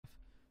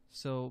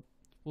So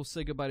we'll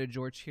say goodbye to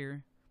George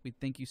here. We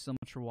thank you so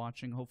much for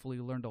watching. Hopefully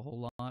you learned a whole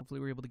lot.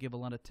 Hopefully we were able to give a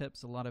lot of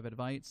tips, a lot of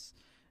advice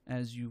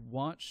as you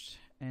watched,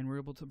 and we're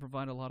able to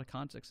provide a lot of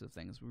context of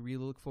things. We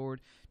really look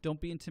forward. Don't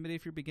be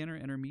intimidated if you're beginner,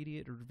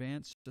 intermediate, or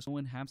advanced. Just go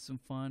and have some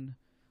fun.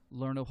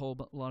 Learn a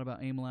whole lot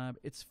about AimLab.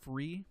 It's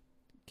free.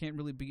 Can't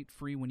really beat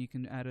free when you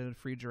can add a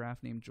free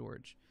giraffe named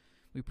George.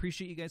 We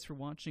appreciate you guys for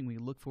watching. We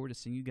look forward to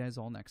seeing you guys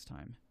all next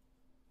time.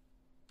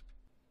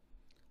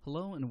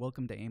 Hello and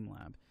welcome to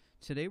AimLab.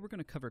 Today we're going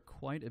to cover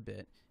quite a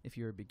bit. If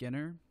you're a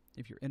beginner,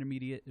 if you're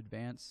intermediate,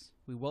 advanced,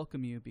 we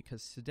welcome you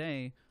because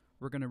today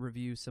we're going to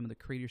review some of the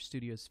Creator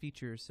Studio's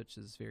features such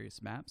as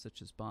various maps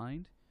such as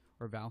Bind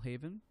or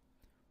Valhaven.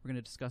 We're going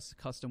to discuss the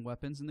custom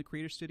weapons in the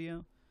Creator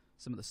Studio,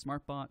 some of the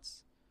smart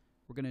bots.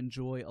 We're going to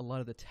enjoy a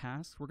lot of the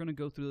tasks. We're going to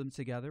go through them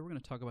together. We're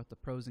going to talk about the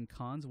pros and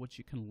cons, what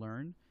you can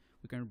learn.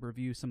 We're going to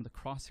review some of the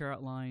crosshair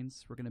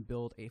outlines. We're going to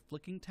build a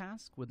flicking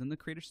task within the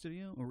Creator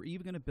Studio, or we're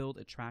even going to build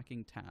a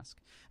tracking task.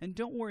 And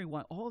don't worry,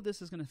 while all of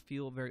this is going to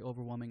feel very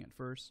overwhelming at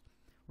first,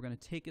 we're going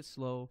to take it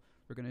slow.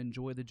 We're going to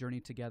enjoy the journey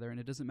together. And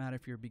it doesn't matter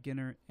if you're a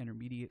beginner,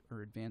 intermediate,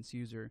 or advanced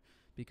user,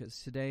 because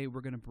today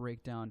we're going to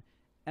break down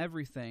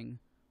everything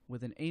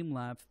within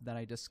AimLab that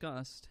I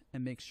discussed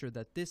and make sure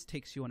that this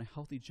takes you on a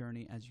healthy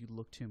journey as you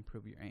look to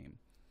improve your aim.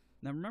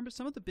 Now remember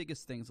some of the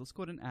biggest things. Let's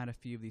go ahead and add a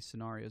few of these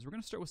scenarios. We're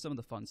going to start with some of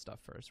the fun stuff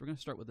first. We're going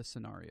to start with the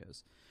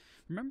scenarios.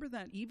 Remember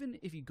that even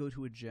if you go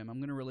to a gym, I'm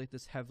going to relate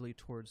this heavily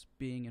towards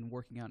being and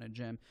working out in a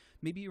gym.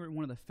 Maybe you're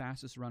one of the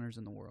fastest runners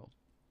in the world.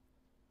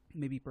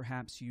 Maybe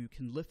perhaps you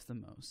can lift the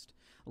most.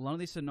 A lot of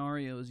these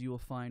scenarios you will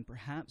find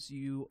perhaps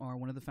you are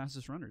one of the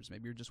fastest runners.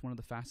 Maybe you're just one of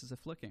the fastest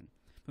at flicking.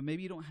 But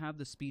maybe you don't have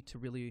the speed to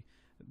really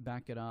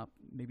back it up.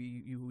 Maybe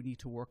you need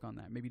to work on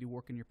that. Maybe you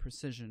work on your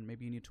precision.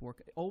 Maybe you need to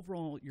work.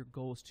 Overall, your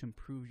goal is to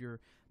improve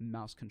your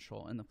mouse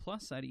control. And the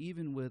plus side,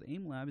 even with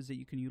AimLab, is that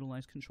you can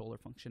utilize controller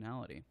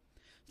functionality.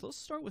 So let's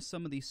start with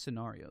some of these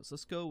scenarios.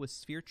 Let's go with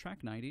Sphere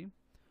Track 90,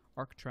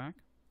 Arc Track,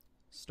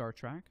 Star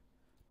Track,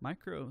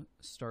 Micro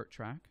Start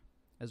Track,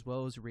 as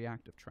well as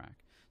Reactive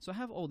Track. So I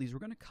have all these. We're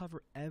going to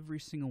cover every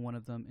single one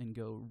of them and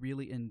go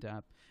really in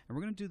depth. And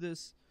we're going to do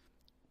this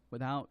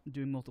without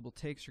doing multiple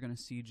takes. You're going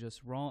to see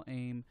just raw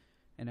aim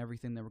and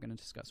everything that we're going to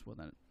discuss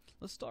within it.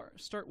 Let's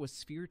start with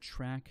Sphere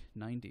Track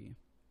 90.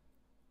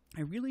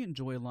 I really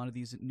enjoy a lot of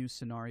these new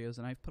scenarios,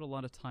 and I've put a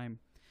lot of time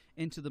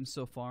into them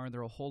so far.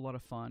 They're a whole lot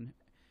of fun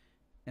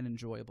and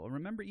enjoyable.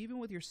 Remember, even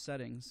with your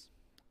settings,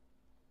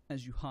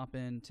 as you hop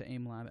into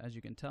AimLab, as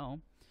you can tell,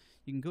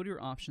 you can go to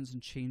your options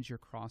and change your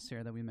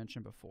crosshair that we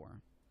mentioned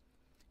before.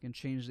 You can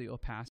change the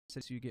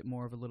opacity so you get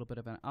more of a little bit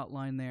of an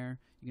outline there.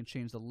 You can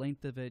change the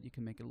length of it. You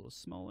can make it a little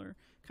smaller.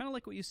 Kind of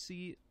like what you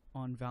see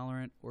on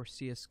Valorant or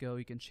CSGO.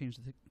 You can change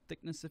the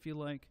thickness if you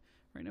like.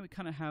 Right now we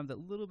kind of have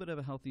that little bit of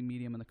a healthy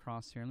medium in the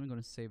crosshair. Let me go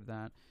and save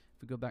that.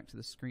 If we go back to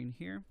the screen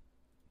here,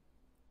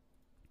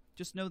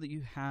 just know that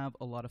you have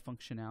a lot of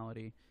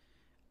functionality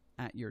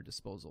at your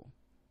disposal.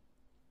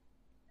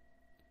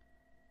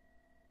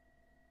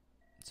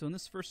 So in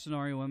this first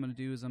scenario, what I'm going to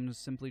do is I'm going to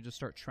simply just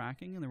start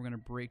tracking, and then we're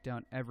going to break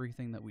down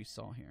everything that we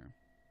saw here.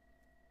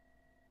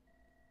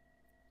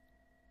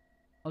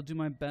 I'll do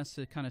my best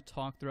to kind of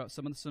talk throughout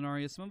some of the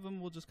scenarios. Some of them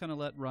we'll just kind of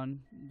let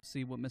run,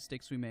 see what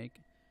mistakes we make.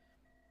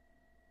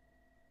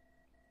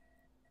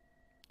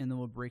 And then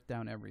we'll break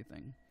down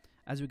everything.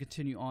 As we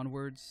continue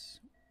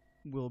onwards,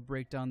 we'll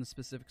break down the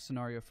specific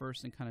scenario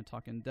first and kind of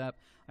talk in depth.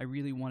 I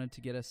really wanted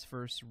to get us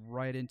first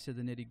right into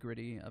the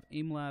nitty-gritty of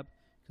AimLab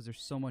because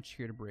there's so much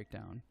here to break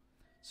down.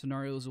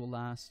 Scenarios will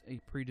last a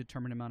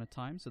predetermined amount of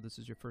time, so this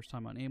is your first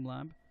time on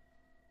AimLab.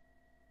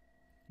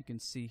 You can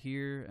see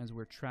here as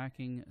we're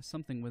tracking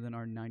something within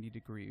our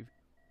 90-degree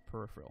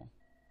peripheral.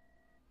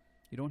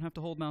 You don't have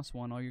to hold mouse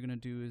 1. All you're going to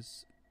do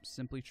is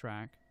simply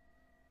track.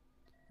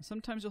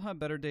 Sometimes you'll have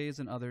better days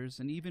than others,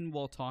 and even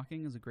while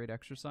talking is a great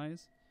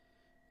exercise.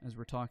 As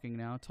we're talking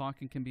now,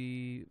 talking can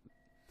be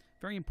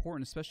very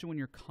important, especially when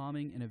you're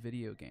calming in a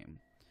video game.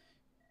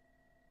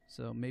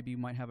 So maybe you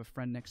might have a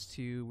friend next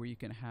to you where you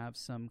can have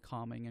some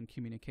calming and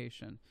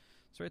communication.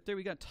 So right there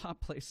we got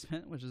top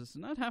placement, which is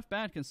not half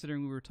bad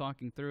considering we were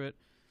talking through it.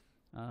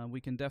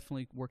 We can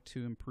definitely work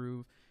to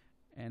improve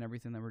and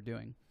everything that we're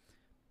doing.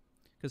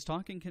 Because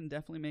talking can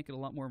definitely make it a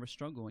lot more of a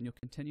struggle, and you'll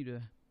continue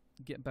to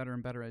get better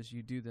and better as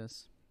you do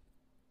this.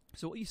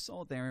 So what you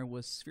saw there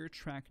was Sphere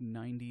Track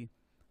 90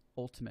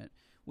 Ultimate,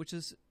 which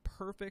is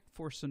perfect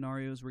for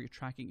scenarios where you're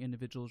tracking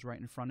individuals right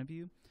in front of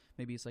you.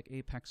 Maybe it's like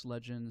Apex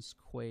Legends,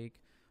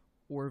 Quake,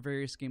 or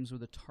various games where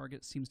the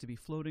target seems to be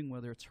floating,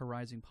 whether it's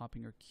Horizon,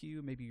 Popping, or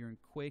Q. Maybe you're in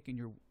Quake and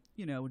you're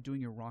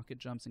doing your rocket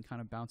jumps and kind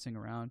of bouncing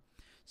around.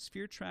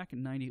 Sphere Track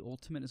 90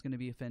 Ultimate is going to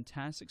be a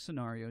fantastic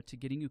scenario to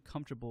getting you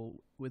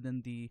comfortable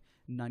within the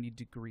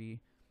 90-degree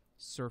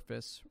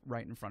surface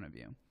right in front of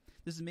you.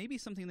 This is maybe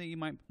something that you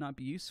might not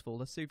be useful.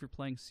 Let's say if you're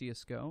playing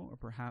CSGO, or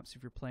perhaps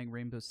if you're playing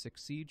Rainbow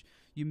Six Siege,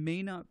 you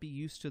may not be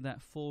used to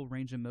that full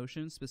range of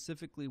motion,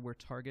 specifically where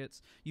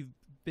targets, you've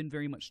been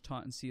very much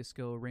taught in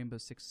CSGO, Rainbow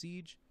Six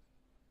Siege,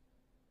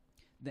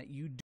 that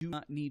you do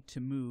not need to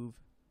move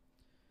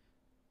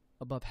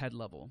above head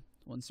level.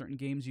 Well, in certain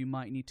games, you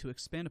might need to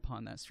expand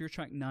upon that. Sphere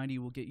Track 90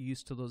 will get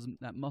used to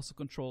that muscle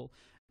control,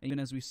 and even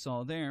as we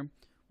saw there,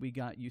 we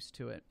got used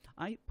to it.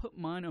 I put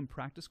mine on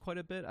practice quite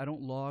a bit. I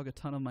don't log a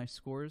ton of my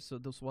scores, so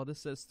while this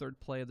says third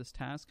play of this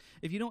task,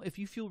 if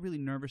you feel really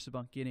nervous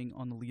about getting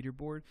on the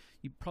leaderboard,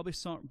 you probably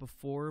saw it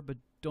before, but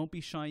don't be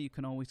shy. You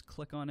can always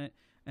click on it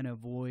and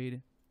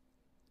avoid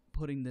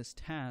putting this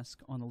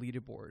task on the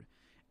leaderboard.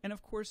 And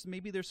of course,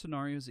 maybe there's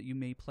scenarios that you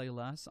may play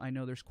less. I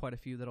know there's quite a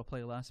few that'll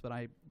play less, but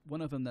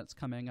one of them that's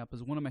coming up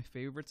is one of my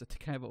favorites. I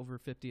think I have over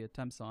 50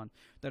 attempts on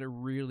that I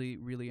really,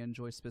 really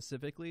enjoy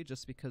specifically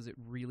just because it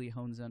really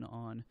hones in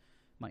on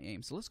my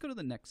aim. So let's go to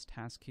the next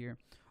task here.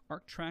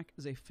 Arc Track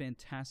is a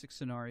fantastic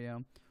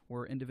scenario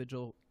where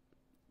individual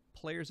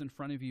players in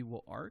front of you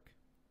will arc.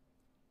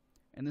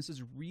 And this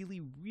is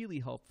really, really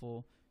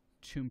helpful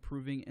to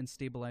improving and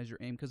stabilize your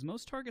aim, because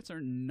most targets are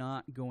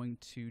not going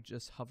to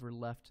just hover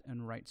left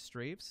and right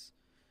strafes.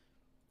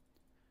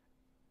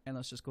 And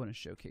let's just go ahead and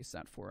showcase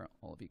that for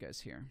all of you guys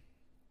here.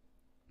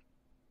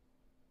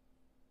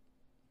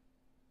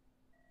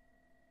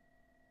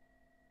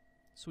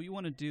 So what you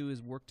want to do is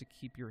work to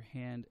keep your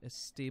hand as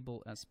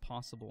stable as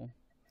possible.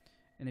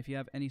 And if you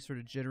have any sort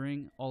of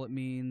jittering, all it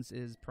means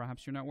is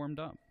perhaps you're not warmed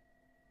up.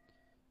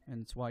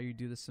 And it's why you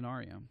do this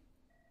scenario.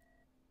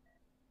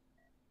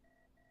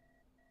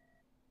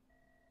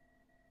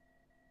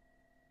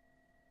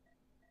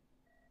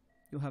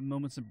 You'll have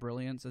moments of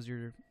brilliance as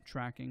you're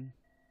tracking,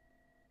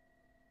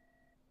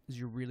 as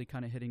you're really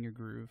kind of hitting your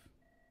groove.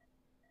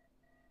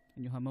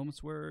 And you'll have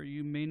moments where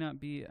you may not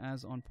be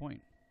as on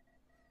point.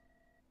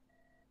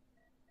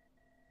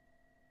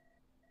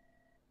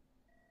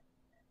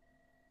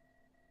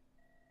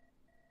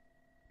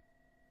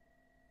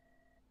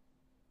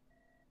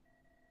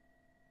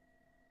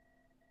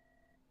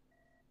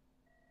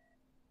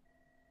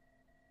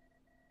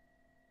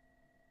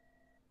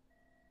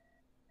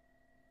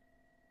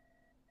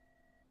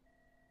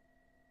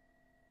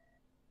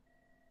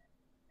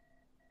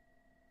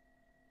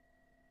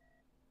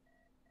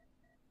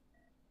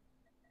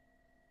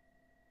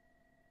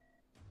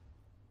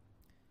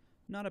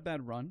 Not a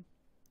bad run.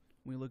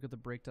 When we look at the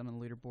breakdown on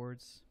the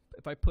leaderboards,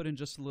 if I put in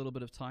just a little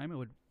bit of time, I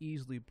would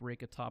easily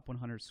break a top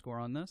 100 score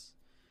on this.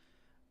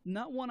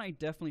 Not one I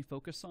definitely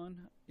focus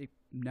on.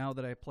 Now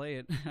that I play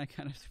it, I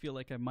kind of feel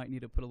like I might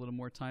need to put a little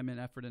more time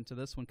and effort into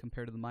this one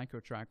compared to the Micro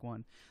Track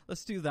one.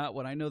 Let's do that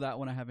one. I know that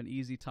one I have an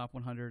easy top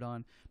 100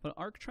 on, but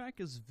Arc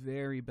Track is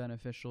very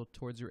beneficial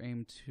towards your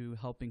aim to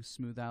helping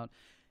smooth out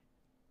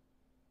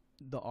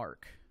the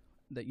arc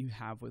that you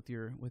have with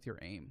your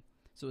aim.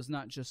 So it's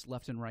not just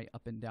left and right,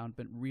 up and down,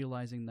 but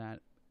realizing that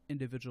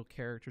individual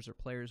characters or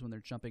players, when they're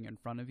jumping in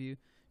front of you,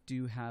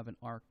 do have an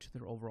arc to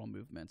their overall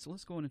movement. So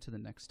let's go into the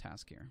next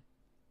task here.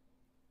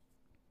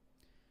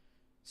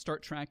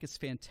 Start Track is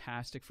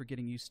fantastic for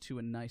getting used to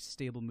a nice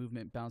stable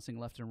movement, bouncing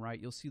left and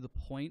right. You'll see the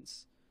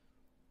points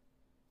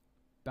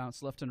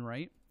bounce left and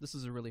right. This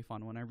is a really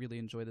fun one. I really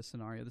enjoy this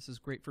scenario. This is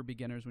great for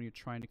beginners when you're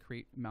trying to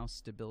create mouse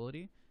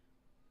stability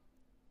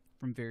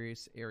from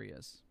various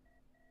areas.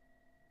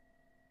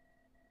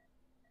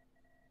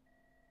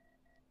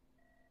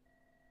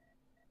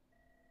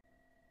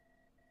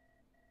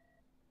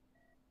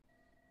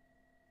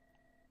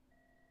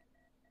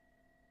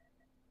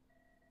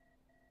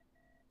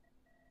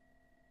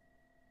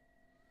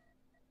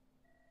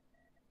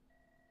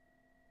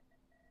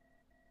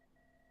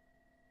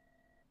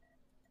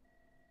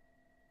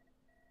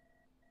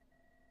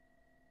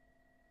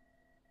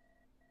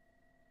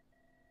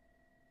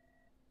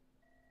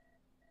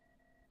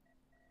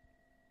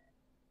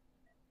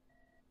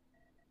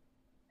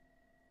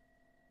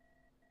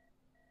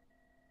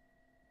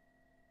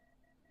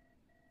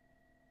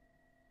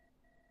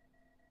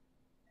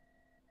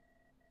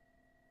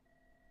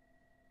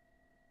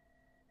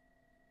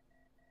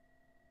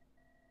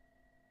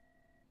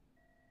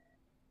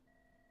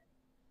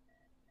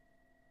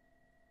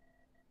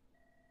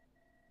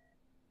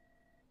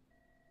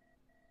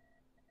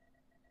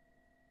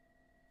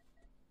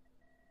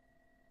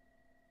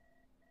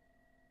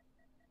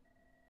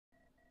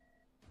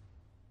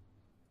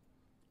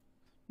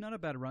 Not a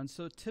bad run.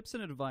 So tips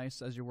and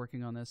advice as you're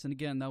working on this. And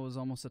again, that was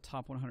almost a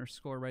top 100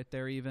 score right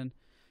there even.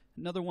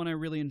 Another one I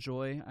really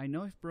enjoy. I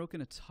know I've broken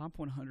a top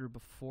 100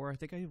 before. I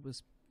think I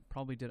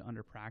probably did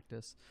under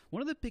practice.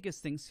 One of the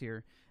biggest things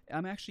here,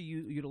 I'm actually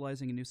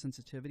utilizing a new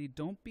sensitivity.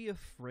 Don't be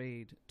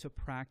afraid to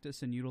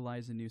practice and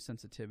utilize a new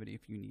sensitivity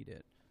if you need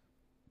it.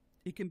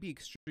 It can be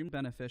extremely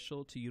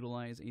beneficial to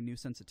utilize a new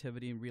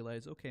sensitivity and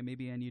realize, okay,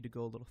 maybe I need to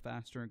go a little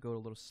faster and go a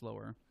little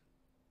slower.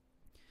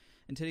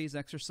 In today's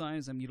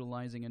exercise, I'm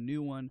utilizing a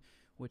new one,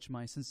 which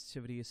my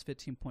sensitivity is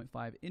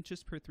 15.5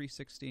 inches per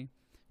 360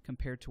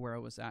 compared to where I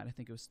was at. I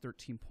think it was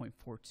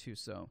 13.42.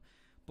 So,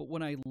 but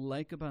what I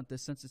like about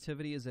this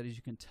sensitivity is that, as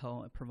you can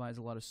tell, it provides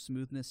a lot of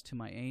smoothness to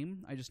my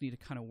aim. I just need to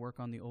kind of work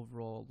on the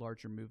overall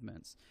larger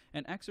movements.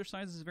 And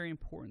exercise is very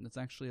important. That's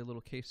actually a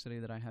little case study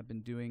that I have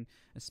been doing,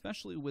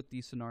 especially with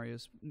these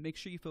scenarios. Make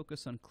sure you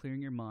focus on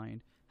clearing your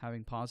mind,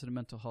 having positive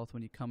mental health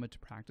when you come into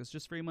practice,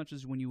 just very much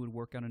as when you would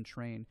work out and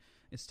train.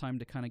 It's time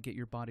to kind of get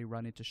your body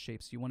run into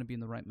shape. So you want to be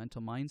in the right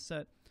mental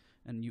mindset,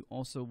 and you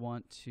also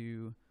want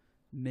to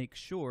make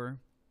sure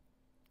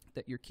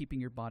that you're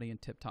keeping your body in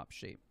tip-top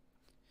shape.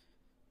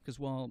 Because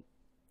while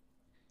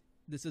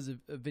this is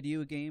a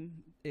video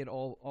game, it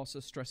also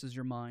stresses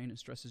your mind and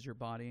stresses your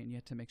body, and you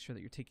have to make sure that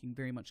you're taking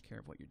very much care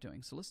of what you're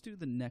doing. So let's do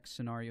the next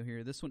scenario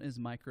here. This one is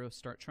Micro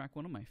Start Track,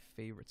 one of my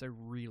favorites. I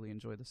really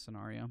enjoy this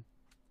scenario.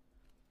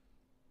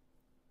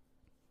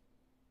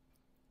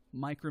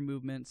 Micro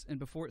movements, and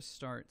before it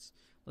starts,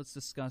 let's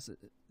discuss it.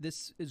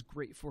 This is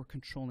great for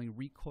controlling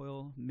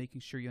recoil, making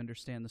sure you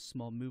understand the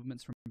small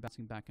movements from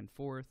bouncing back and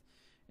forth.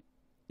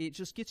 It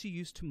just gets you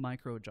used to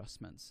micro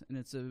adjustments, and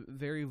it's a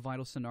very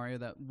vital scenario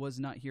that was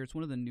not here. It's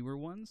one of the newer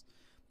ones,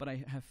 but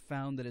I have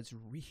found that it's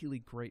really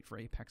great for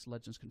Apex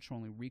Legends,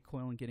 controlling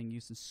recoil and getting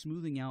used to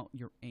smoothing out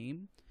your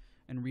aim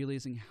and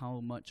realizing how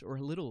much or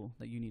little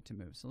that you need to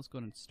move. So let's go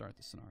ahead and start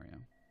the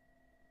scenario.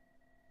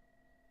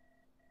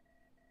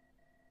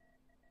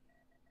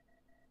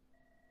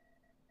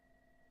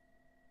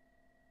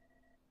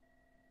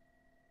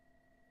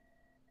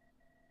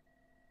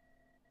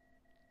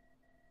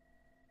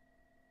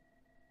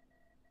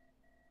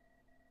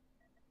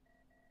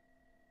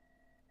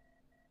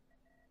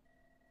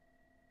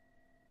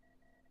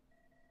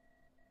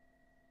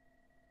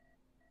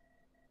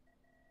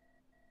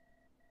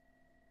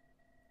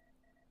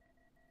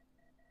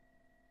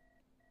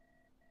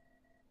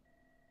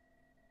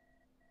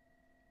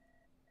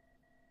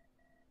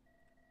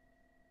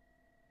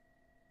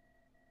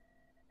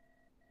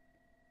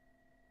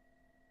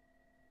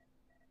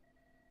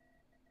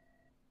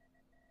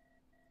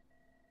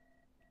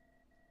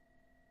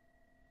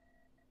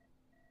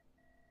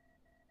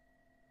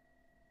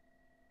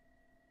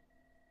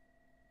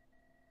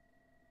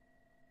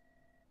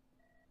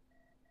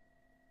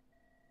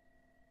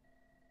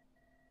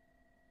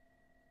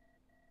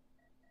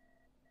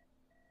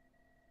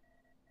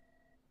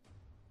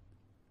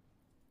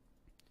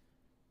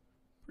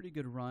 Pretty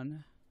good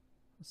run.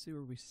 Let's see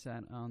where we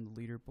sat on the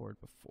leaderboard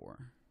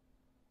before.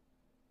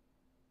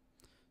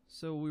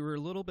 So we were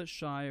a little bit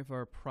shy of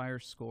our prior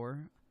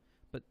score,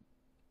 but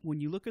when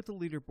you look at the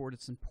leaderboard,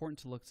 it's important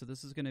to look. So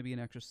this is going to be an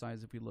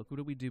exercise. If we look, what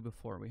did we do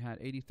before? We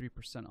had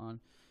 83% on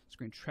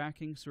screen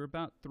tracking, so we're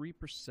about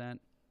 3%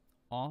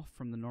 off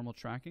from the normal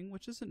tracking,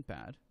 which isn't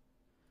bad.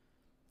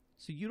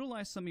 So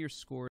utilize some of your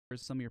scores,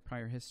 some of your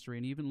prior history,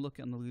 and even look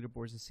on the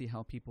leaderboards to see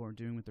how people are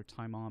doing with their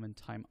time on and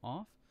time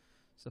off.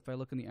 So if I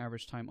look in the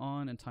average time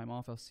on and time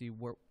off, I'll see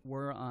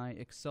where I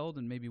excelled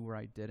and maybe where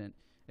I didn't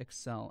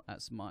excel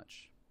as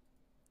much.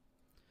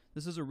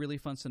 This is a really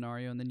fun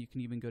scenario, and then you can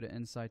even go to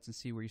insights and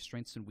see where your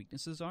strengths and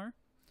weaknesses are,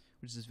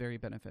 which is very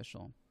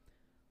beneficial.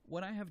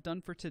 What I have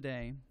done for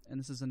today, and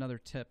this is another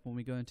tip when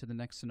we go into the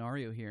next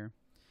scenario here,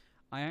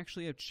 I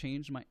actually have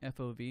changed my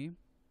FOV.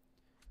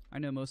 I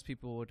know most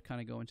people would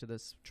kind of go into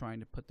this trying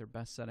to put their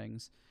best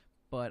settings,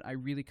 but I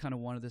really kind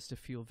of wanted this to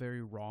feel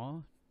very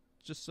raw,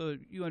 just so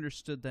you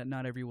understood that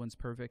not everyone's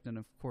perfect, and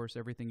of course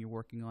everything you're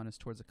working on is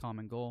towards a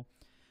common goal.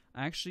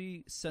 I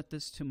actually set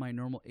this to my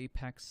normal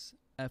Apex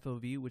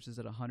FOV, which is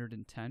at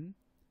 110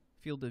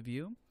 field of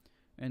view,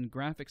 and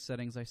graphic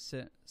settings I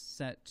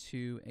set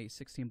to a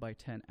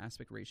 16:10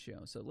 aspect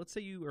ratio. So let's say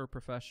you are a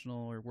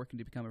professional or working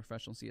to become a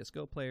professional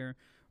CSGO player,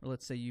 or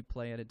let's say you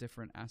play at a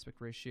different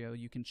aspect ratio.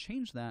 You can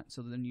change that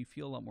so that then you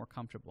feel a lot more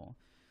comfortable.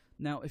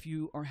 Now, if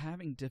you are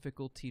having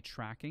difficulty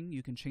tracking,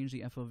 you can change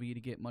the FOV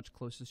to get much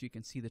closer so you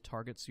can see the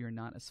target so you're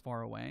not as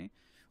far away.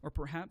 Or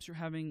perhaps you're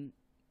having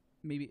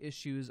maybe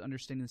issues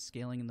understanding the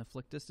scaling and the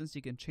flick distance.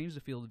 You can change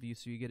the field of view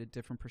so you get a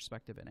different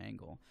perspective and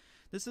angle.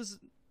 This is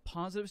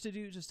positive to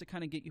do just to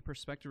kind of get you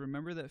perspective.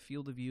 Remember that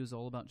field of view is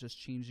all about just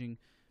changing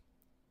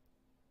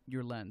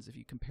your lens. If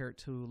you compare it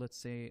to, let's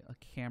say, a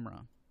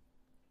camera.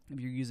 If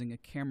you're using a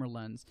camera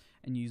lens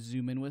and you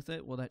zoom in with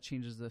it, well, that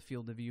changes the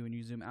field of view, and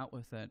you zoom out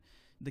with it.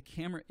 The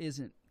camera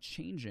isn't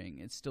changing.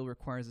 It still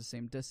requires the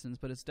same distance,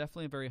 but it's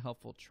definitely a very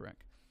helpful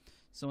trick.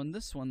 So in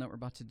this one that we're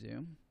about to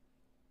do,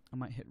 I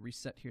might hit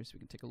reset here so we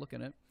can take a look at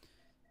it.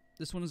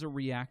 This one is a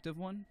reactive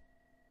one.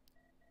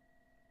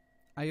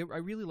 I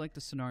really like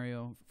the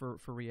scenario for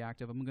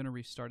reactive. I'm going to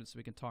restart it so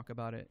we can talk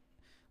about it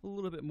a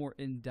little bit more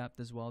in depth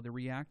as well. The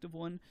reactive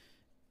one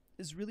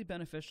is really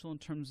beneficial in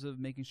terms of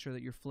making sure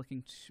that you're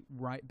flicking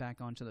right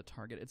back onto the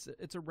target.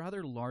 It's a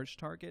rather large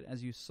target,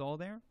 as you saw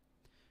there,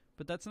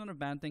 but that's not a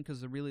bad thing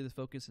because really the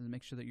focus is to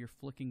make sure that you're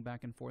flicking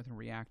back and forth and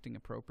reacting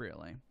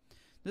appropriately.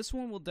 This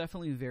one will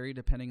definitely vary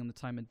depending on the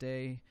time of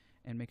day,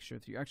 and make sure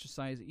if you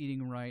exercise,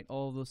 eating right,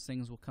 all of those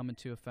things will come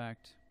into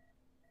effect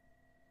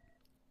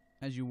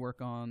as you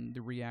work on the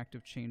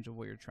reactive change of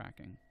what you're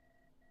tracking.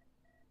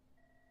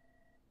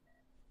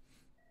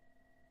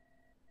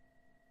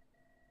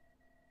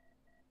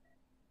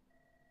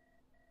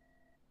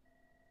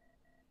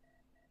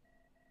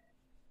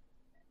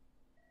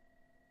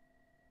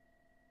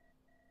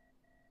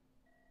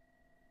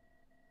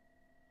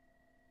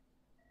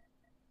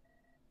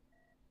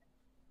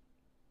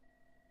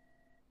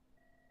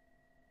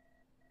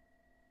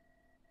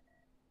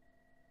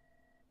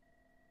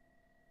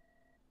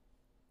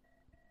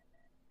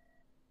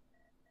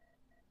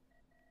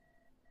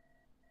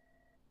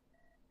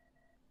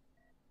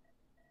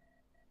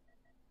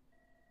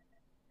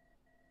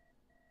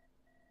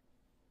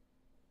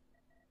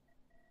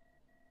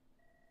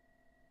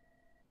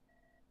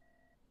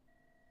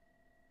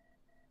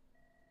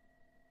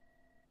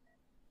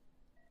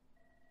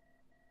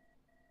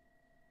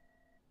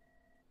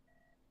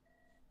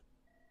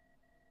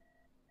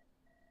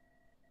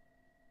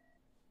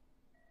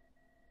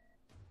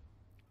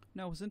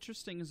 Now, what's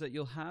interesting is that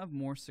you'll have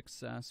more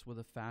success with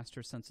a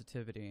faster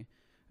sensitivity.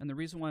 And the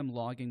reason why I'm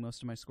logging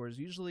most of my scores,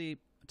 usually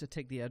to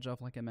take the edge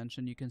off, like I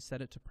mentioned, you can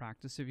set it to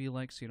practice if you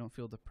like, so you don't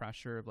feel the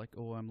pressure of like,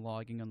 oh, I'm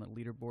logging on the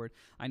leaderboard.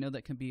 I know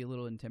that can be a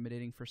little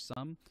intimidating for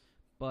some,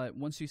 but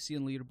once you see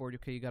on the leaderboard,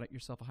 okay, you got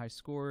yourself a high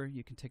score,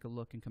 you can take a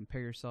look and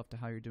compare yourself to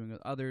how you're doing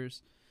with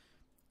others.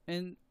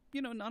 And,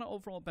 you know, not an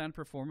overall bad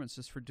performance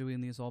just for doing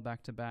these all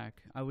back to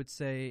back. I would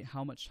say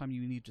how much time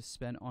you need to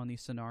spend on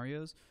these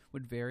scenarios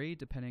would vary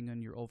depending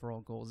on your overall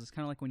goals. It's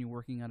kind of like when you're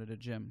working out at a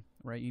gym,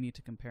 right? You need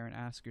to compare and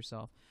ask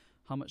yourself,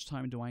 how much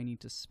time do I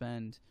need to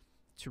spend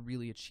to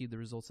really achieve the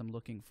results I'm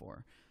looking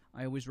for?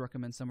 I always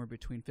recommend somewhere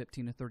between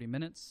 15 to 30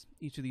 minutes.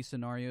 Each of these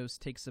scenarios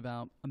takes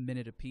about a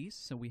minute apiece.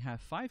 So we have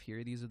 5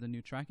 here. These are the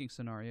new tracking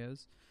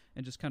scenarios.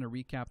 And just kind of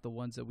recap the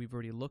ones that we've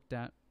already looked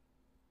at.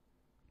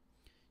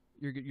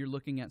 You're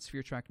looking at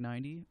Sphere Track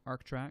 90,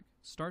 Arc Track,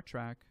 Start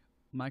Track,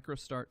 Micro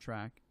Start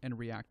Track, and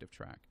Reactive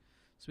Track.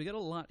 So we got a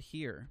lot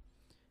here.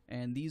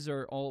 And these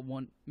are all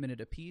 1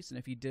 minute apiece. And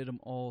if you did them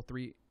all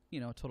three,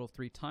 you know, a total of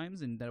 3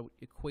 times, and that would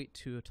equate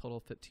to a total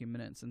of 15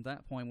 minutes. And at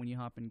that point, when you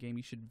hop in game,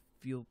 you should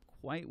feel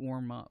quite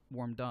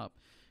warmed up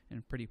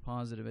and pretty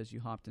positive as you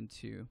hopped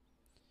into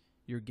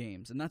your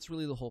games. And that's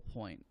really the whole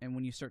point. And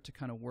when you start to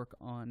kind of work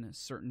on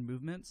certain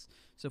movements,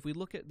 so if we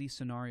look at these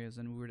scenarios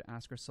and we were to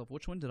ask ourselves,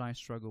 which one did I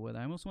struggle with?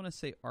 I almost want to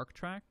say Arc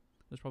Track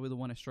was probably the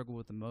one I struggled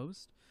with the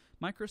most.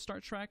 Micro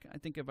Start Track, I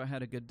think if I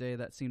had a good day,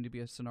 that seemed to be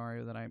a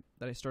scenario that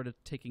I started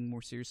taking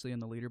more seriously on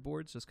the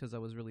leaderboards just because I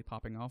was really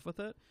popping off with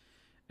it.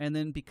 And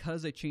then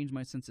because I changed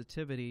my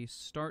sensitivity,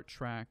 Start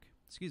Track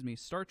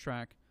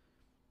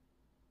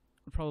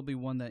would probably be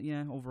one that,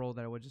 yeah, overall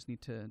that I would just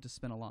need to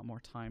spend a lot more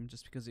time,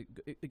 just because,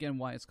 again,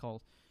 why it's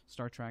called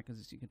Star Trek is,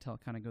 as you can tell,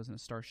 it kind of goes in a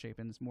star shape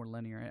and it's more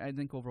linear. I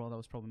think overall that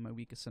was probably my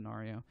weakest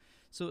scenario.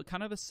 So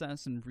kind of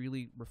assess and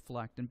really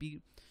reflect and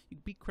be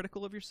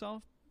critical of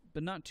yourself,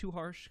 but not too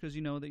harsh, because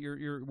you know that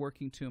you're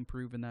working to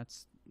improve, and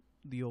that's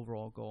the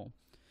overall goal.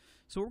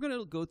 So what we're going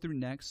to go through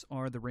next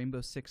are the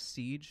Rainbow Six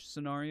Siege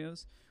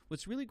scenarios.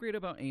 What's really great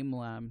about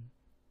AimLab,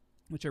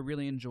 which I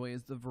really enjoy,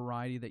 is the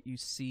variety that you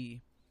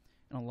see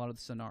in a lot of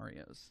the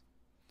scenarios.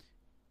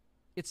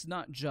 It's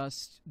not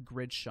just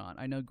grid shot.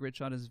 I know grid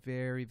shot is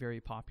very,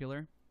 very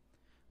popular,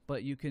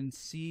 but you can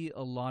see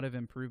a lot of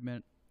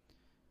improvement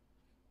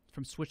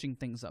from switching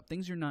things up,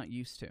 things you're not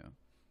used to.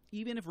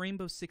 Even if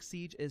Rainbow Six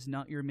Siege is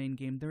not your main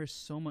game, there is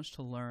so much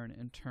to learn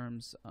in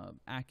terms of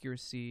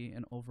accuracy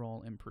and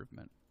overall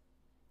improvement.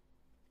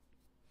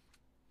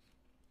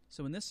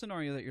 So in this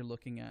scenario that you're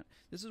looking at,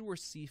 this is where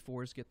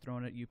C4s get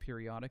thrown at you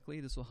periodically.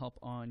 This will help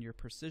on your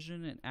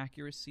precision and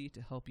accuracy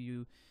to help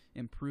you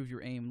improve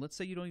your aim. Let's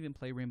say you don't even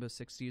play Rainbow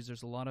Six Siege.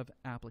 There's a lot of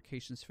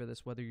applications for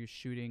this, whether you're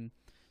shooting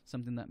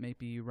something that may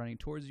be running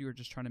towards you or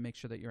just trying to make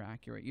sure that you're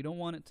accurate. You don't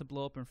want it to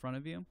blow up in front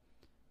of you.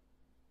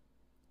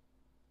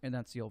 And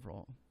that's the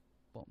overall,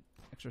 well,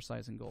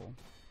 exercise and goal.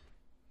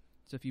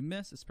 So if you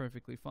miss, it's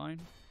perfectly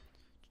fine.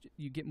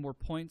 You get more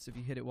points if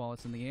you hit it while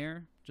it's in the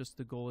air. Just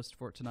the goal is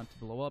for it to not to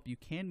blow up. You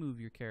can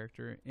move your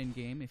character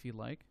in-game if you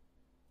like.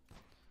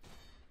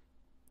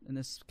 In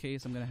this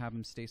case, I'm going to have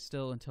him stay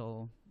still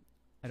until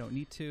I don't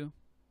need to.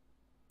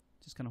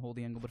 Just kind of hold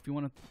the angle. But if you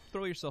want to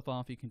throw yourself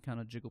off, you can kind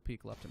of jiggle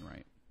peek left and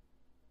right.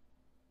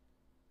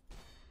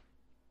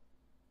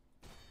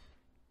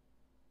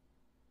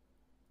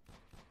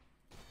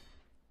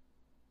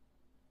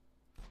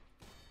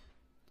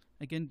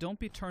 Again, don't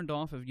be turned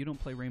off if you don't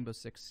play Rainbow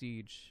Six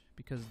Siege,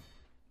 because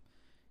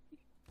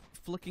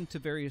flicking to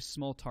various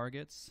small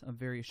targets of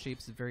various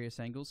shapes at various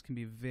angles can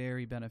be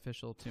very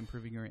beneficial to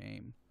improving your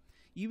aim.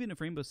 Even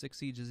if Rainbow Six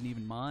Siege isn't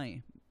even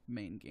my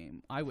main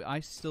game, I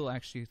still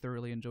actually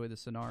thoroughly enjoy the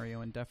scenario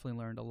and definitely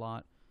learned a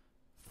lot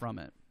from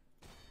it.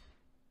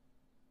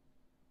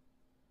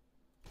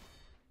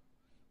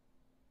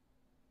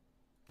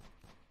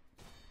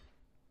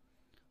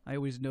 I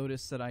always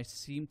notice that I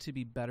seem to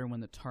be better when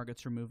the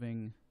targets are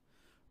moving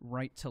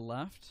right to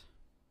left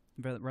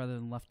rather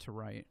than left to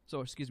right.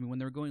 So, excuse me, when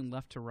they're going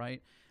left to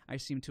right, I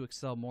seem to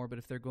excel more, but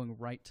if they're going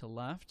right to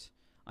left,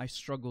 I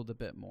struggled a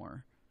bit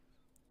more.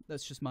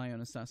 That's just my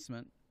own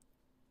assessment.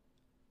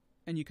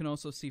 And you can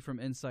also see from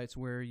insights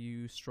where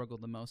you struggle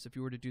the most. If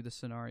you were to do the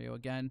scenario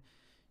again,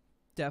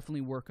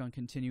 definitely work on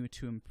continuing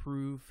to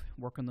improve,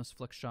 work on those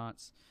flick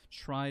shots,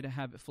 try to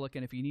have it flick,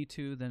 and if you need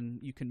to, then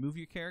you can move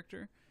your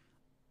character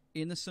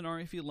in the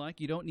scenario if you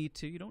like. You don't need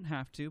to, you don't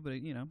have to, but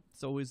you know,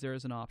 it's always there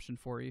as an option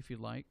for you if you'd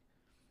like.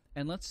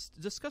 And let's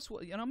discuss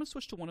what, and I'm going to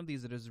switch to one of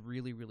these that is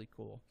really, really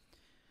cool.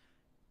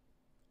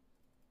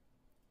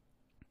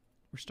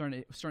 We're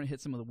starting to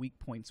hit some of the weak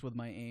points with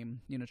my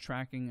aim. You know,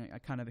 tracking I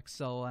kind of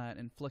excel at,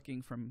 and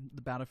flicking from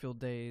the Battlefield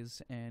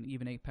days and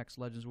even Apex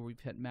Legends where we've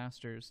hit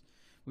masters.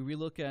 We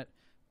relook at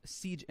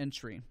Siege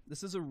Entry.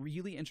 This is a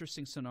really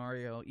interesting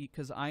scenario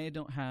because I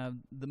don't have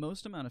the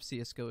most amount of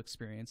CSGO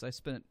experience. I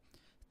spent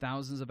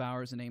thousands of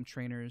hours in aim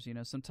trainers. You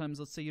know, sometimes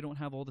let's say you don't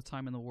have all the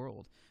time in the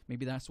world.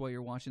 Maybe that's why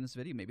you're watching this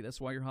video. Maybe that's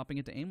why you're hopping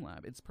into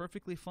AimLab. It's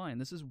perfectly fine.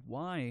 This is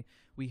why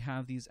we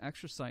have these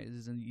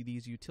exercises and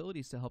these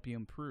utilities to help you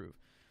improve.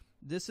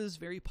 This is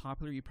very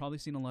popular. You've probably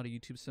seen a lot of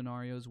YouTube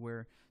scenarios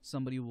where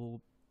somebody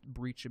will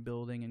breach a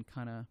building and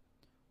kind of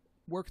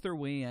work their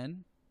way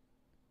in.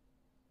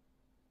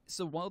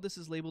 So while this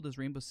is labeled as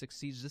Rainbow Six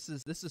Siege, this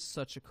is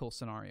such a cool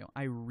scenario.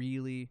 I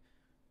really,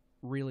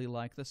 really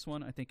like this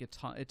one. I think it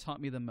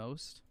taught me the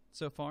most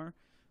so far.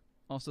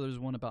 Also, there's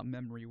one about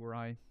memory where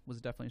I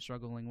was definitely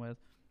struggling with.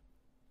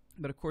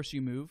 But of course,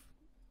 you move,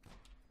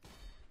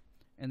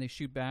 and they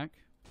shoot back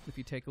if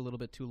you take a little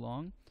bit too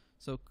long.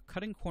 So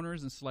cutting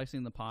corners and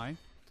slicing the pie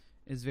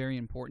is very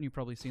important. You've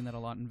probably seen that a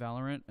lot in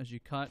Valorant. As you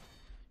cut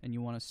and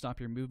you want to stop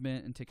your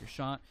movement and take your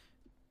shot.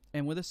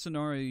 And with this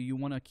scenario, you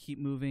want to keep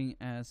moving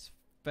as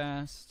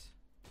fast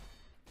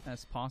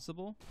as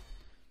possible.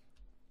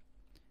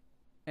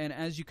 And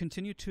as you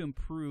continue to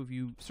improve,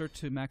 you start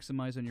to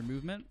maximize on your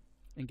movement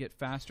and get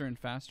faster and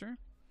faster.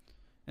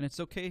 And it's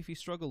okay if you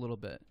struggle a little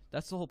bit.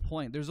 That's the whole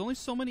point. There's only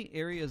so many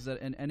areas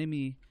that an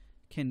enemy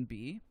can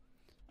be.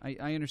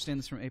 I understand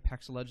this from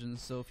Apex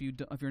Legends, so if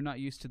you're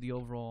not used to the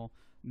overall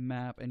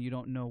map and you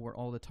don't know where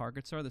all the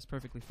targets are, that's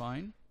perfectly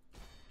fine.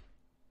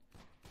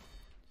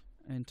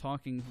 And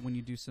talking when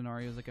you do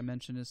scenarios, like I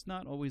mentioned, is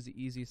not always the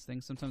easiest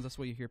thing. Sometimes that's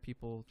why you hear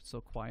people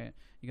so quiet.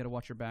 You got to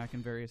watch your back in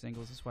various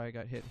angles. That's why I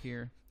got hit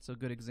here. So a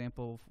good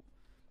example of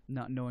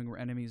not knowing where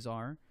enemies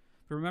are.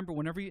 But remember,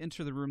 whenever you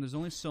enter the room, there's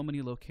only so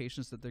many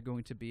locations that they're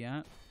going to be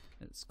at.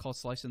 It's called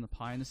Slicing the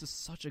Pie, and this is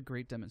such a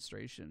great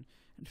demonstration.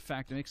 In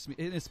fact, it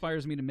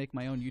inspires me to make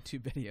my own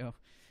YouTube video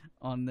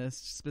on this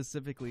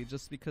specifically,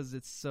 just because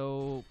it's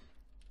so...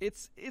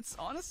 It's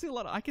honestly a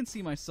lot I can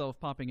see myself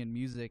popping in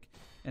music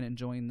and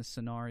enjoying the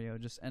scenario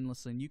just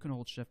endlessly, and you can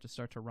hold shift to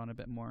start to run a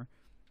bit more.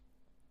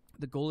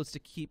 The goal is to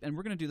keep... And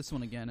we're going to do this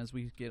one again as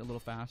we get a little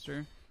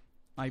faster.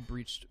 I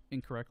breached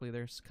incorrectly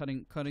there.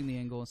 Cutting the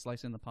angle and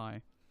slicing the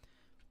pie.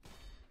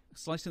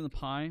 Slicing the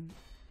pie...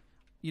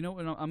 You know,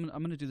 I'm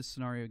going to do this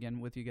scenario again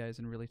with you guys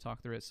and really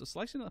talk through it. So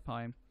slicing the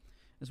pie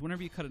is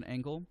whenever you cut an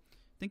angle,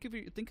 think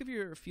of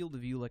your field of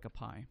view like a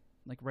pie,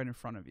 like right in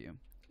front of you.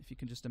 If you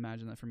can just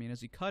imagine that for me. And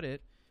as you cut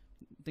it,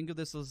 think of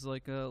this as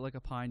like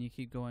a pie, and you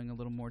keep going a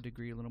little more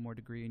degree,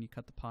 and you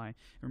cut the pie. And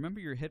remember,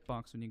 your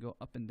hitbox when you go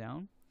up and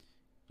down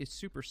is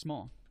super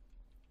small.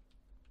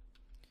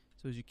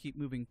 So as you keep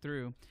moving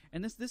through,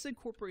 and this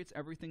incorporates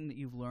everything that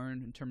you've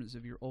learned in terms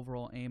of your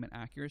overall aim and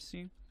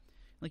accuracy.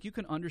 Like, you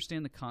can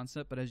understand the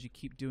concept, but as you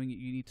keep doing it,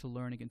 you need to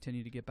learn and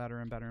continue to get better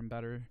and better and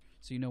better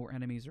so you know where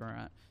enemies are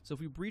at. So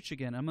if we breach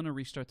again, I'm going to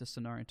restart the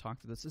scenario and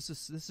talk to this.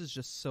 This is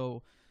just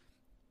so...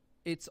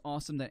 It's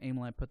awesome that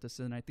AimLab put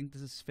this in. I think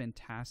this is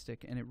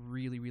fantastic, and it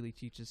really, really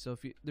teaches. So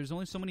there's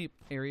only so many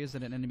areas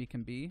that an enemy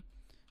can be,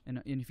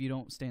 and if you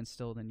don't stand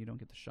still, then you don't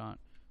get the shot.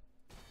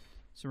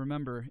 So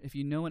remember, if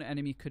you know an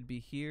enemy could be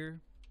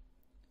here,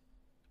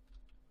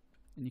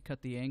 and you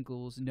cut the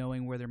angles,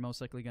 knowing where they're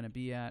most likely going to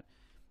be at,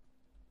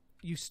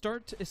 it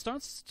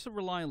starts to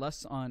rely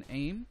less on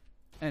aim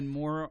and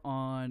more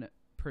on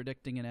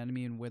predicting an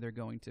enemy and where they're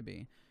going to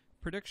be.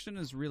 Prediction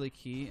is really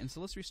key, and so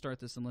let's restart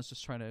this and let's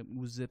just try to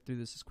zip through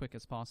this as quick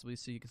as possible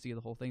so you can see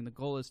the whole thing. The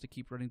goal is to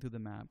keep running through the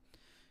map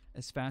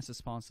as fast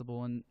as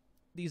possible, and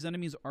these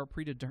enemies are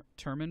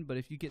predetermined, but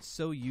if you get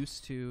so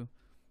used to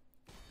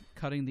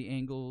cutting the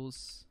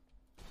angles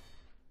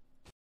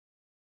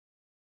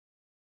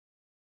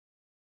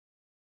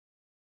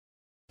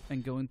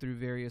and going through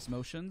various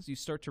motions, you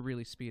start to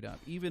really speed up.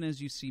 Even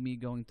as you see me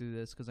going through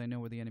this, because I know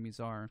where the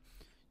enemies are,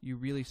 you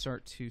really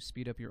start to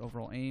speed up your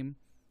overall aim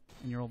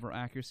and your overall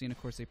accuracy, and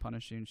of course they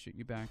punish you and shoot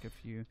you back if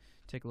you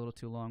take a little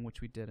too long,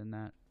 which we did in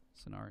that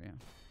scenario.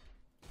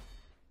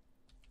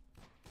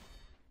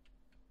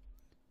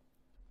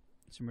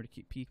 So remember to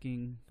keep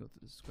peeking, go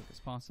through this as quick as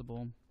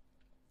possible.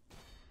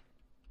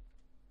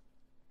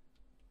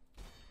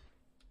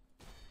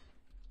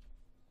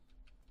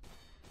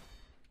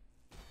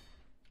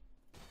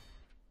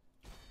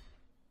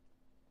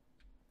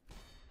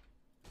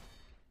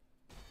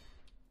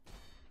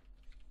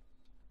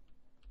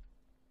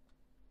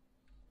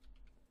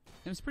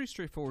 And it's pretty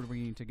straightforward where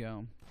you need to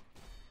go.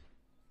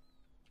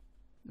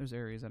 There's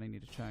areas that I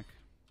need to check.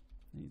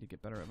 I need to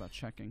get better about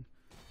checking.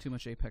 Too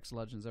much Apex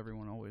Legends,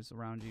 everyone always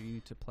around you. You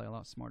need to play a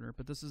lot smarter.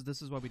 But this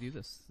is why we do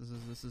this.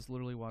 This is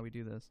literally why we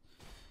do this.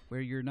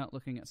 Where you're not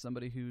looking at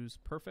somebody who's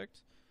perfect.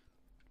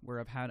 Where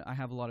I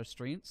have a lot of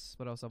strengths,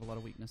 but I also have a lot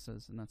of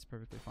weaknesses, and that's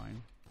perfectly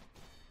fine.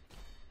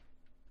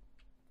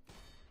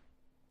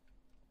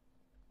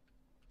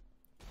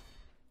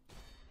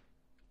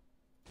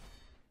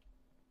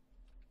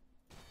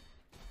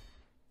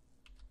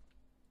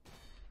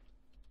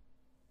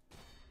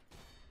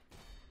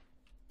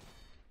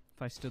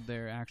 If I stood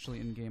there actually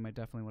in game, I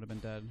definitely would have been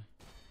dead.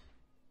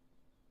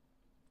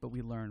 But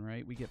we learn,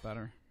 right? We get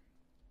better.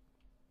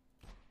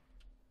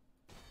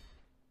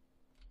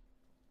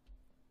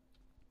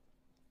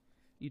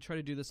 You try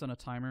to do this on a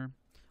timer.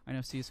 I know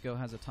CSGO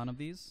has a ton of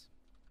these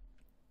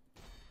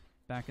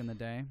back in the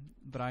day,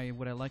 but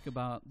what I like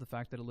about the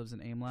fact that it lives in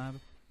AimLab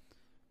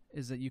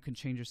is that you can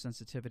change your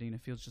sensitivity and it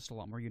feels just a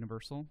lot more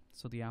universal,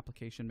 so the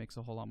application makes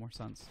a whole lot more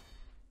sense.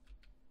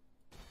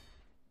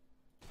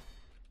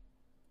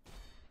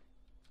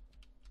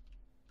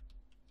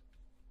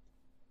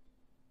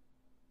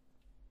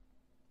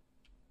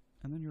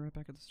 and then you're right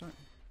back at the start.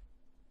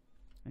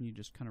 And you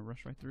just kind of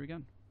rush right through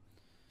again.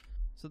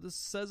 So this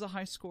says a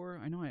high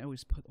score. I know I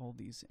always put all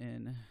these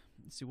in.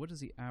 Let's see, what is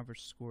the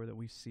average score that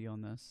we see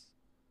on this?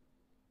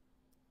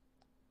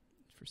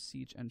 For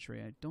Siege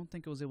Entry, I don't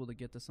think I was able to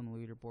get this on the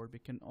leaderboard,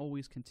 but can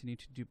always continue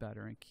to do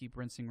better and keep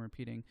rinsing and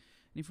repeating.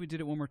 And if we did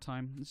it one more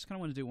time, I just kind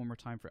of want to do it one more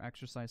time for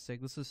exercise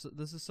sake. This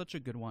is such a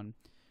good one.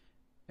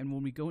 And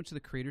when we go into the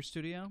Creator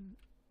Studio,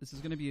 this is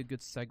going to be a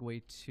good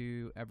segue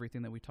to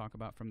everything that we talk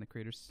about from the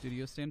Creator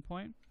Studio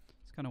standpoint.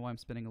 It's kind of why I'm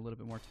spending a little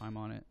bit more time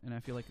on it, and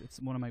I feel like it's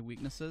one of my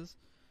weaknesses.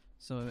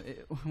 So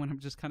when I'm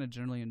just kind of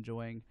generally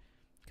enjoying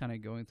kind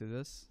of going through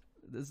this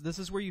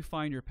is where you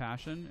find your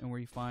passion and where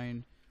you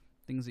find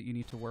things that you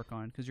need to work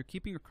on, because you're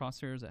keeping your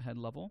crosshairs at head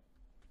level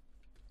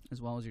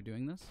as well as you're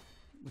doing this,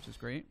 which is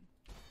great.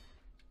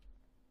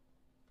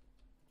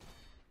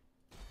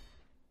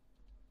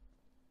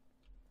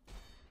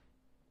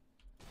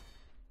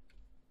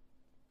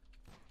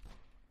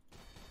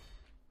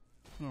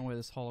 I don't know why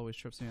this hall always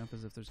trips me up,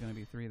 as if there's going to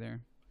be 3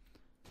 there.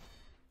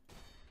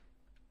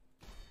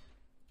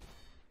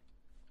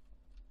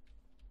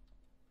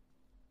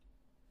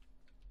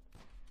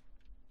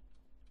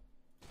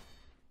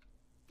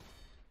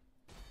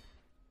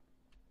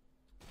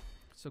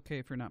 It's okay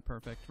if you're not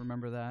perfect.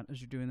 Remember that as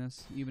you're doing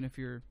this. Even if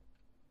you're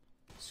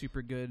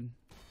super good,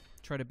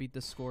 try to beat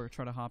this score.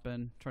 Try to hop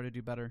in. Try to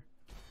do better.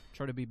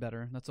 Try to be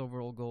better. That's the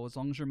overall goal. As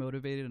long as you're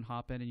motivated and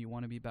hop in and you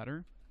want to be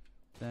better,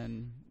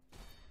 then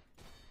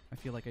I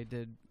feel like I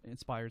did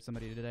inspire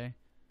somebody today.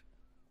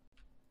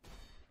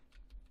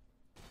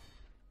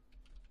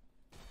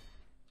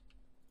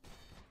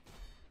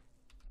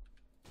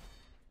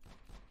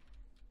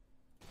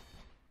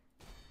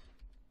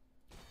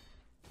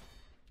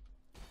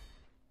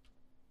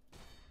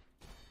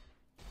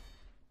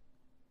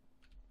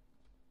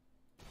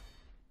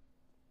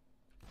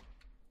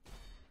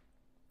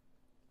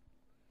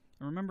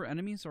 And remember,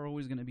 enemies are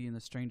always going to be in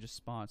the strangest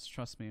spots.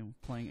 Trust me,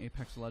 playing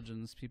Apex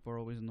Legends, people are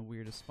always in the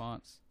weirdest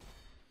spots.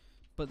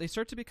 But they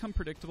start to become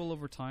predictable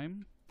over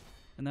time,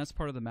 and that's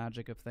part of the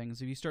magic of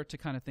things. If you start to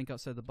kind of think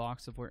outside the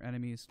box of where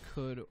enemies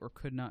could or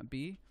could not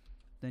be,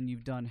 then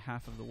you've done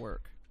half of the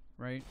work,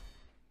 right?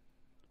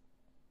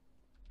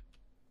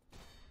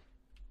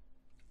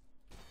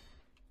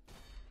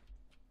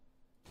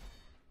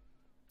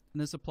 And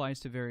this applies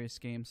to various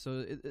games.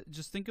 So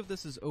just think of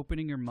this as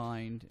opening your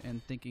mind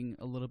and thinking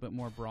a little bit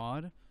more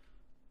broad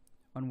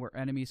on where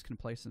enemies can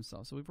place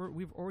themselves. So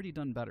we've already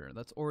done better.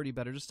 That's already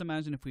better. Just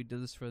imagine if we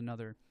did this for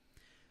another,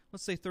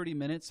 let's say 30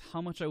 minutes,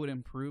 how much I would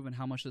improve and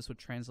how much this would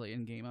translate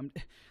in game.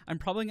 I'm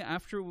probably,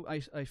 after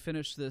I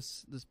finish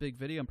this big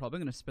video, I'm probably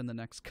going to spend the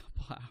next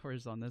couple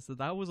hours on this. So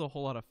that was a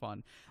whole lot of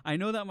fun. I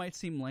know that might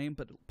seem lame,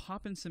 but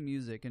pop in some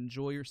music,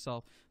 enjoy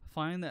yourself,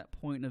 find that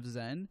point of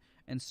zen,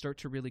 and start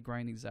to really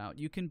grind these out.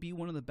 You can be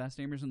one of the best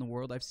aimers in the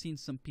world. I've seen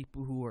some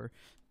people who are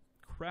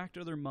cracked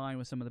out of their mind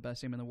with some of the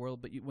best aim in the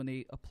world, but when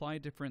they apply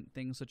different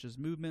things such as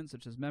movement,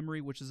 such as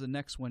memory, which is the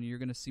next one, you're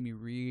going to see me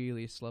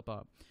really slip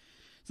up.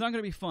 It's not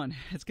going to be fun.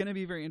 It's going to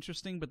be very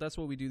interesting, but that's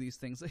why we do these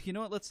things. You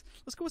know what? Let's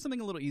go with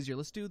something a little easier.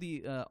 Let's do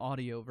the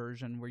audio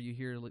version where you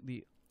hear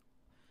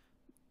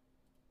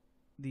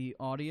the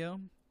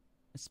audio,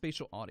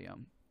 spatial audio.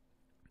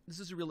 This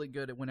is really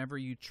good whenever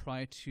you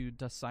try to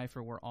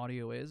decipher where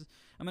audio is.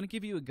 I'm going to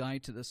give you a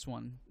guide to this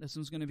one. This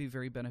one's going to be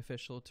very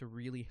beneficial to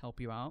really help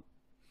you out,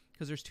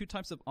 because there's 2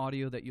 types of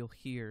audio that you'll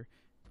hear.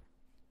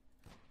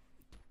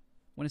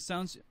 When it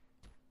sounds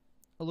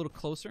a little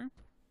closer,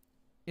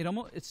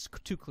 it's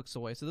 2 clicks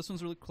away. So this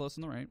one's really close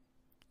on the right,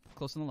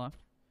 close on the left.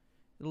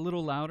 A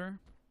little louder.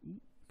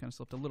 Kind of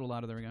slipped a little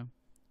louder. There we go.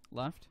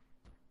 Left.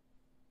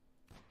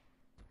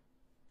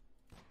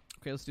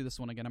 Okay, let's do this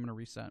one again. I'm going to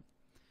reset.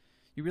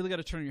 You really got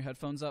to turn your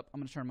headphones up. I'm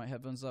going to turn my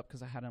headphones up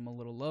because I had them a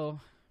little low.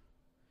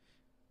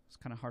 It's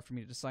kind of hard for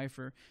me to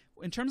decipher.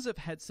 In terms of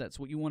headsets,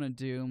 what you want to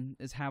do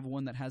is have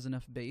one that has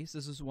enough bass.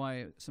 This is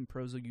why some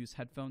pros will use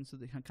headphones, so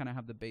they kind of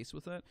have the bass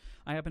with it.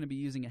 I happen to be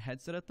using a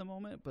headset at the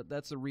moment, but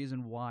that's the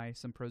reason why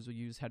some pros will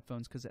use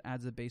headphones, because it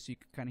adds a bass so you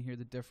can kind of hear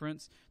the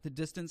difference. The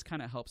distance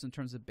kind of helps in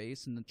terms of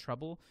bass and the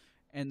treble,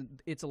 and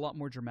it's a lot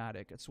more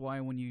dramatic. It's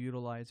why when you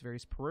utilize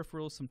various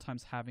peripherals,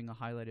 sometimes having a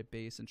highlighted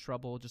bass and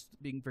treble, just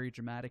being very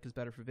dramatic, is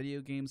better for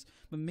video games,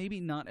 but maybe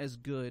not as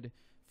good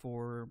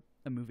for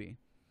a movie.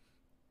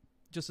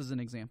 Just as an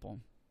example.